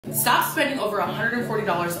Stop spending over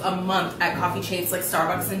 $140 a month at coffee chains like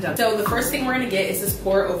Starbucks and Dunkin'. So the first thing we're gonna get is this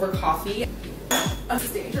pour over coffee. This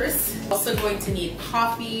is dangerous. Also going to need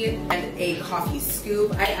coffee and a coffee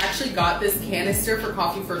scoop. I actually got this canister for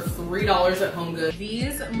coffee for $3 at HomeGoods.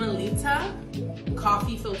 These Melita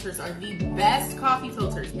coffee filters are the best coffee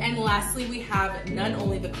filters. And lastly, we have none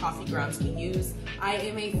only the coffee grounds we use. I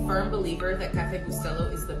am a firm believer that Café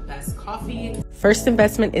Bustelo is the best coffee. First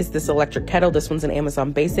investment is this electric kettle. This one's an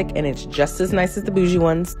Amazon Basic and it's just as nice as the bougie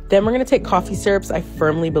ones. Then we're gonna take coffee syrups. I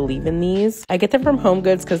firmly believe in these. I get them from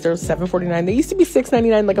HomeGoods because they're $7.49. They used to be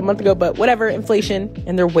 $6.99 like a month ago, but whatever, inflation.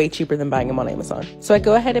 And they're way cheaper than buying them on Amazon. So I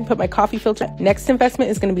go ahead and put my coffee filter. Next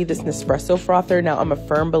investment is gonna be this Nespresso frother. Now I'm a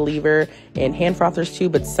firm believer in hand frothers too,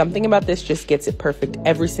 but something about this just gets it perfect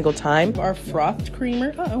every single time. Our frothed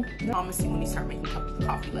creamer, Promising when you start making cups of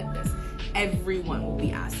coffee like this, everyone will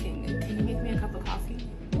be asking, can you make me a cup of coffee?